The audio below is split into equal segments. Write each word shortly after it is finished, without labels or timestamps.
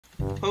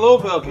Hello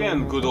there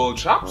again, good old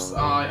chaps.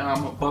 I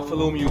am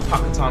Bartholomew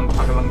Pakatan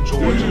Pagalang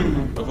George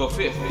of the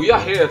 5th. We are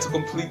here to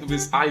complete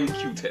this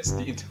IQ test,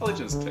 the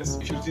intelligence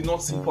test. If you did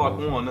not see part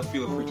 1,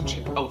 feel free to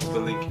check out the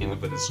link in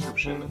the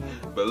description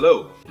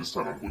below. This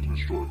time I'm going to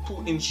destroy it.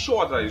 To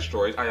ensure that I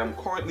destroy it, I am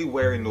currently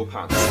wearing no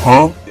pants.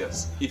 Huh?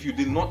 Yes. If you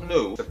did not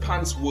know, the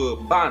pants were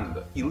banned,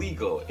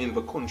 illegal in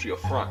the country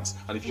of France.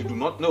 And if you do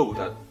not know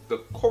that the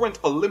current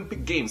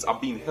Olympic Games are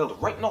being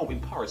held right now in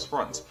Paris,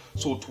 France.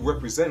 So to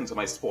represent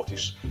my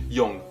sportish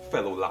young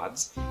fellow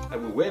lads, I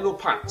will wear no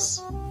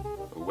pants. I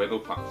will wear no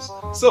pants.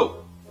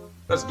 So,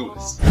 let's do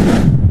this.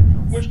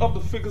 Which of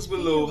the figures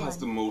below has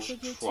the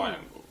most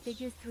triangles?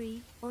 Figure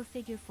 3 or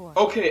figure 4?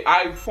 Okay,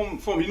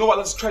 you know what,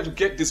 let's try to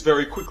get this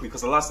very quickly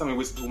because the last time we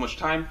wasted too much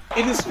time.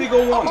 It is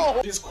figure 1.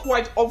 It is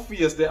quite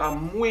obvious there are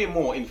way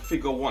more in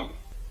figure 1.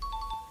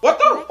 What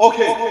the?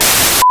 Okay.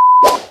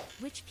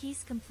 Which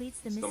piece completes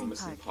the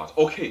missing part?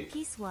 Okay.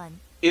 Piece 1.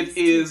 It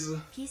is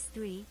piece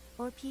 3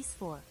 or piece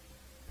 4?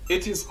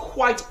 It is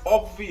quite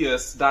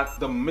obvious that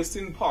the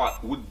missing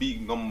part would be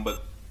number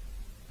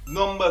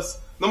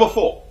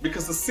 4,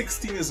 because the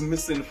 16 is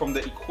missing from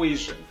the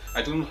equation.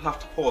 I don't have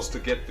to pause to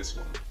get this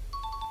one.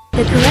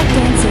 The correct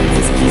answer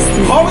is piece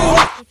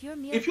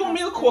 3. If your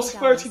meal costs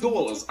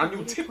 $30 and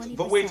you tipped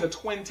the waiter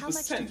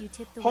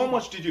 20%, how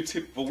much did you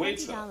tip the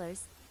waiter?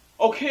 $20.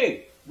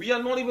 Okay, we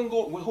are not even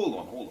going. Wait, hold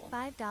on.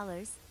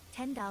 $5,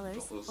 $10,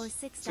 or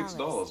 $6?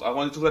 $6. I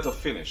wanted to let her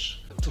finish.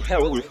 To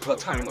hell with her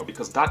timer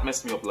because that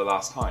messed me up the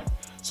last time.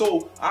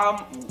 So,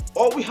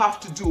 all we have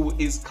to do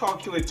is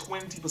calculate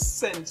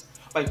 20%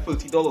 by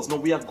 $30. Now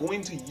we are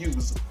going to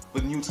use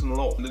the Newton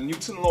law. The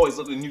Newton law is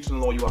not the Newton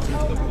law you are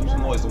thinking of. The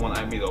Newton law is the one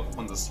I made up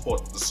on the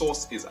spot. The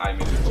source is I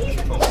made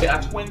it up. There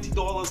are $20,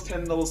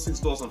 $10,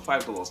 $6, and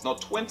 $5. Now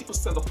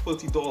 20% of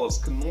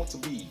 $30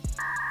 cannot be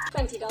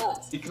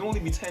 $20. It can only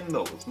be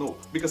 $10. No,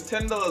 because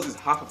 $10 is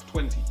half of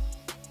 20,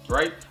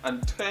 right?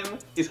 And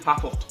 $10 is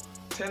half of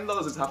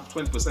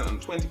 20%,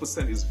 and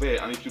 20% is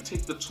there. And if you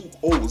take the two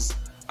O's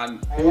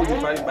and O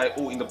divided by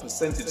O in the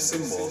percentage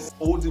symbol,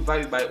 O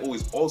divided by O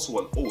is also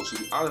an O, so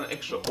you add an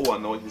extra O,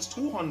 and now it is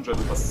 200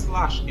 with a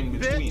slash in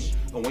between.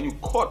 And when you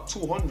cut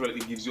 200,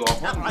 it gives you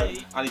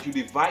 100. And if you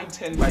divide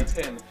 10 by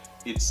 10,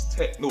 it's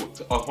 10. No,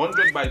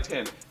 100 by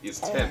 10 is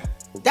 10.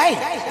 Dang!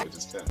 So it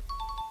is 10.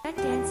 Correct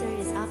answer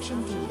is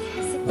option D.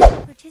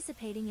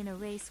 Participating in a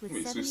race with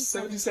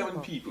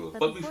 77 people.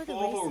 But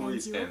before the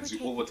race ends,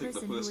 you overtake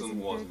the person who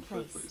was in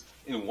third place.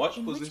 In what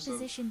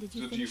position did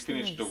you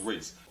finish the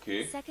race?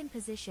 Okay. Second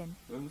position,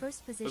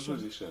 first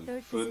position,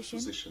 third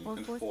position, or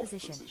fourth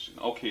position.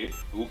 Okay,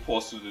 we'll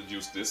pause to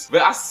deduce this.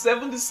 There are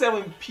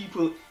 77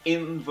 people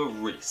in the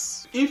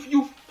race. If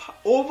you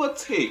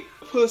overtake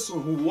the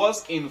person who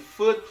was in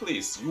third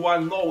place, you are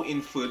now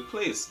in third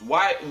place.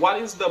 Why? What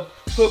is the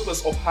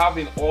purpose of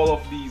having all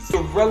of these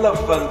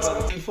irrelevant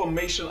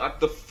information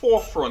at the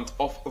forefront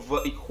of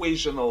the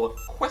equational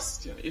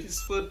question? It is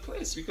third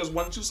place because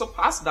once you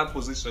surpass that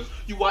position,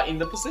 you are in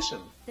the position.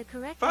 The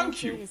correct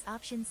answer is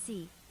option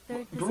C.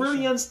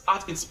 Brilliance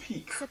at its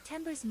peak.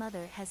 September's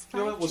mother has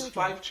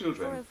five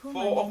children,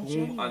 four of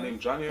whom are named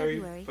January,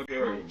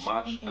 February,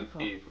 March, and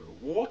April.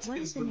 What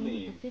is the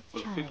name for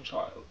the fifth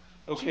child?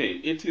 Okay,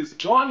 it is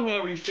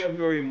January,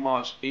 February,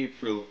 March,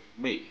 April,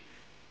 May.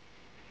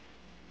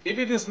 If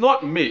it is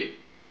not May,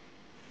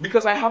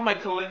 because I have my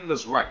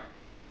calendars right.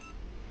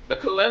 The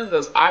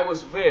calendars, I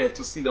was there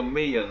to see the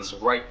Mayans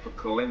write the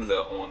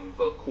calendar on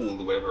the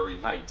cold weathery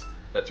night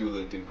that you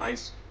learned in high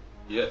school.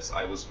 Yes,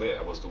 I was there.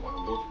 I was the one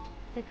who wrote it.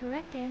 The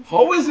correct answer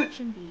How is it?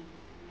 option B.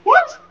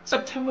 What?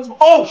 September's...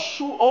 Oh,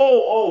 shoot.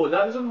 Oh,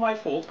 that isn't my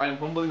fault. I am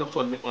humble enough to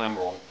admit when I'm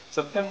wrong.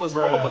 September's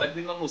mother, but I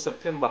did not know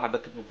September had the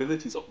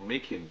capabilities of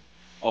making,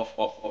 of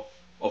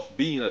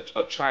being a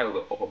child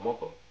of a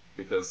mother.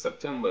 Because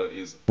September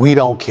is... We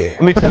don't care.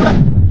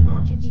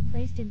 Should be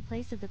placed in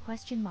place of the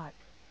question mark.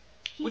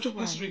 Which of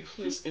these should be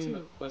placed in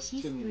the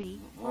question piece 3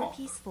 mark? or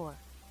piece 4?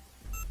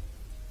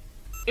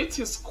 It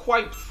is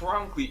quite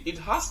frankly, it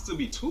has to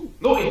be 2.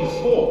 No, it is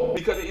 4.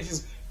 Because it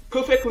is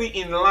perfectly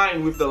in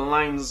line with the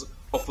lines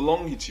of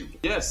longitude.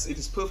 Yes, it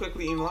is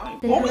perfectly in line.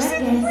 What is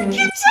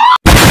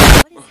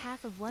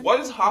half of 1? What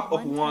is half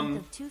of 1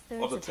 of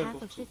 2/3 of half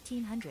of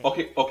 1500?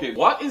 Okay.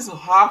 What is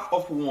half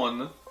of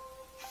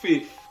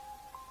 1/5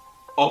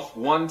 of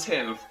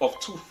 1/10 of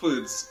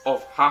 2/3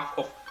 of half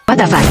of...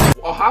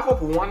 half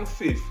of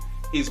 1/5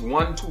 is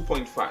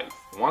 2.5.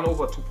 1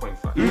 over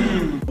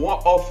 2.5.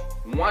 What of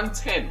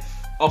 1/10?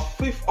 A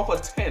fifth of a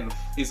tenth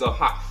is a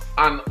half,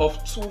 and of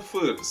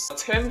 2/3, a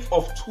tenth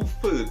of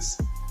 2/3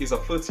 is a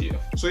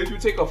 30th. So if you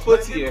take a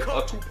 30th,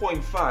 a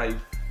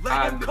 2.5,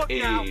 and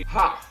a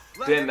half,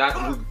 then that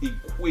would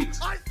equate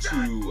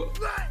to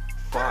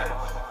 5.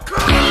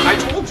 I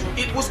told you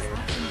it was.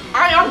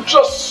 I have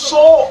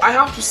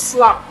to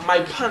slap my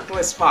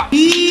pantless fat.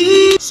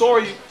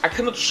 Sorry, I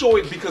cannot show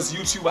it because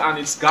YouTube and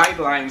its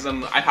guidelines,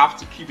 and I have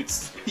to keep it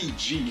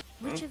PG.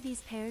 Which of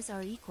these pairs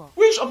are equal?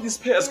 Which of these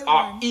pairs Pair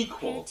are 1,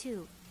 equal? Pair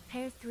 2,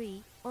 pair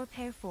 3, or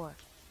pair 4?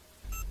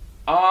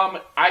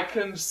 I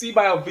can see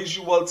by a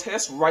visual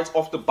test right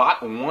off the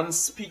bat, one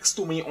speaks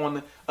to me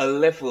on a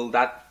level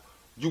that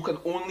you can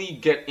only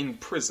get in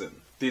prison.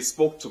 They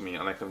spoke to me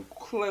and I can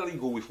clearly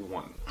go with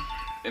 1.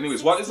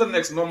 Anyways, what is the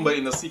next number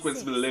in the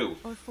sequence below?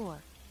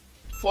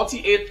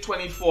 48,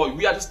 24.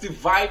 We are just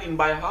dividing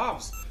by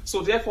halves.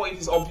 So therefore it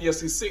is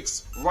obviously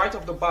 6. Right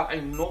off the bat, I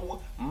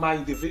know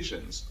my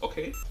divisions,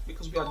 okay?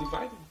 Because we are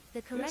dividing.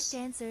 The correct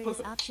answer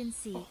is option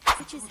C,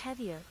 which is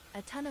heavier,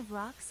 a ton of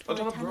rocks or a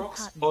ton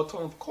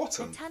of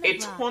cotton. A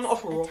ton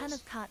of rocks. A ton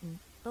of cotton.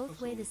 Both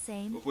weigh the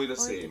same. Both weigh the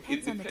same.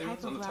 It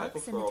depends on the type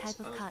of rocks and the type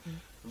of cotton.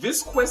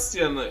 This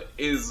question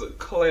is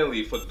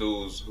clearly for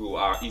those who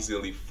are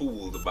easily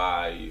fooled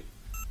by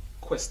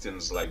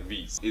questions like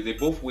these. They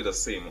both weigh the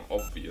same,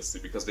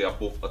 obviously, because they are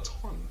both a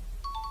ton.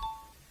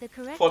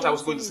 Thought I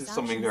was going to say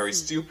something very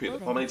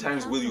stupid. How many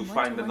times will you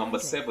find the number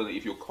 7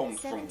 if you count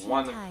from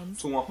 1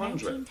 to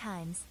 100? 19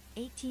 times,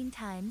 18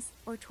 times,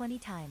 or 20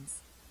 times?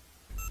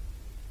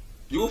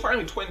 You will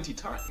find it 20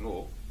 times.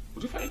 No.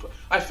 Would you find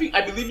it?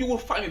 I believe you will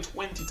find it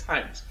 20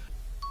 times.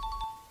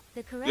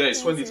 The correct yeah,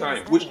 it's 20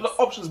 times. Which the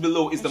options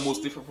below is the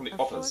most different from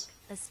the others?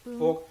 A spoon,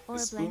 fork, or a a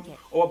spoon, blanket.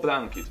 or a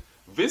blanket.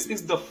 This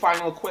is the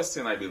final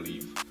question, I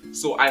believe.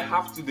 So I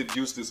have to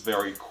deduce this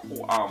very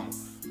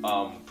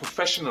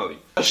professionally.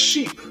 A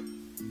sheep,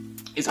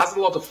 it has a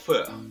lot of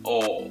fur,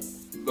 or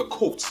the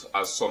coat,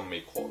 as some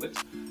may call it.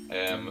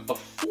 A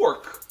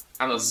fork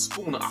and a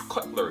spoon are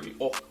cutlery,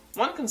 or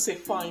one can say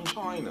fine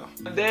china.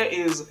 And there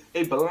is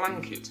a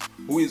blanket,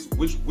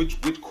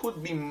 which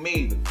could be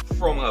made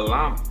from a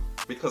lamb,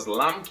 because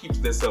lamb keeps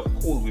themselves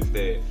cool with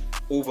their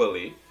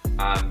overlay,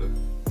 and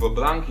the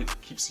blanket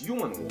keeps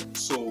human warm.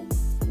 So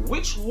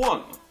which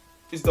one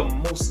is the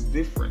most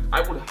different?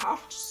 I would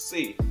have to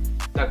say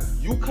that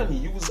you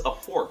can use a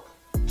fork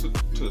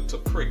to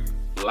prick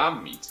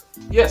lamb meat.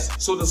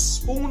 Yes, so the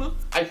spoon,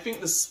 I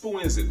think the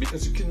spoon is it,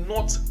 because you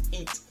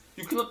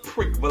cannot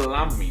prick the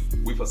lamb meat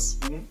with a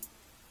spoon.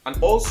 And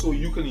also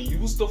you can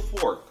use the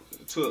fork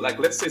to, like,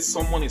 let's say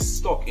someone is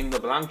stuck in the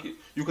blanket,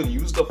 you can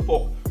use the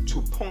fork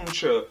to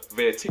puncture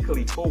their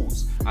tickly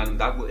toes, and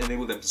that will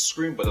enable them to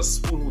scream, but a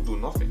spoon will do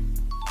nothing.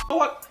 You know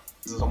what?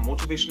 This is a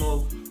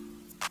motivational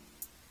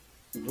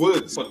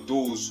words for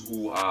those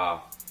who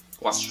are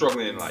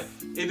struggling in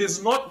life. It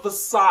is not the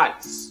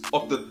size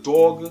of the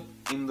dog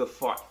in the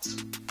fight.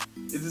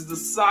 It is the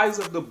size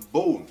of the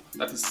bone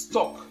that is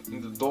stuck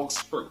in the dog's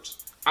throat,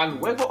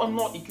 and whether or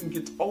not it can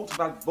get out of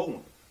that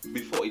bone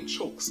before it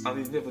chokes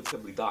and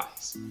inevitably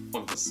dies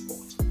on the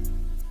spot.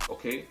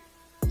 Okay?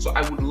 So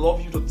I would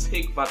love you to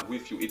take that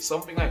with you. It's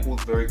something I hold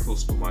very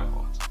close to my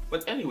heart.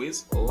 But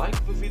anyways, like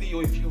the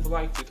video if you've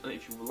liked it, and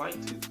if you've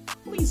liked it,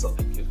 please like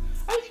it.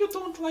 And if you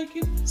don't like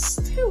it,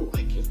 still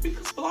like it,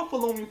 because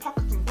Bartholomew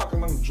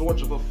Packman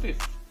George V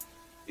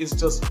is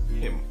just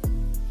him.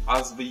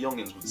 As the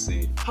youngins would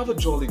say, have a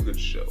jolly good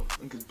show,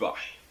 and goodbye.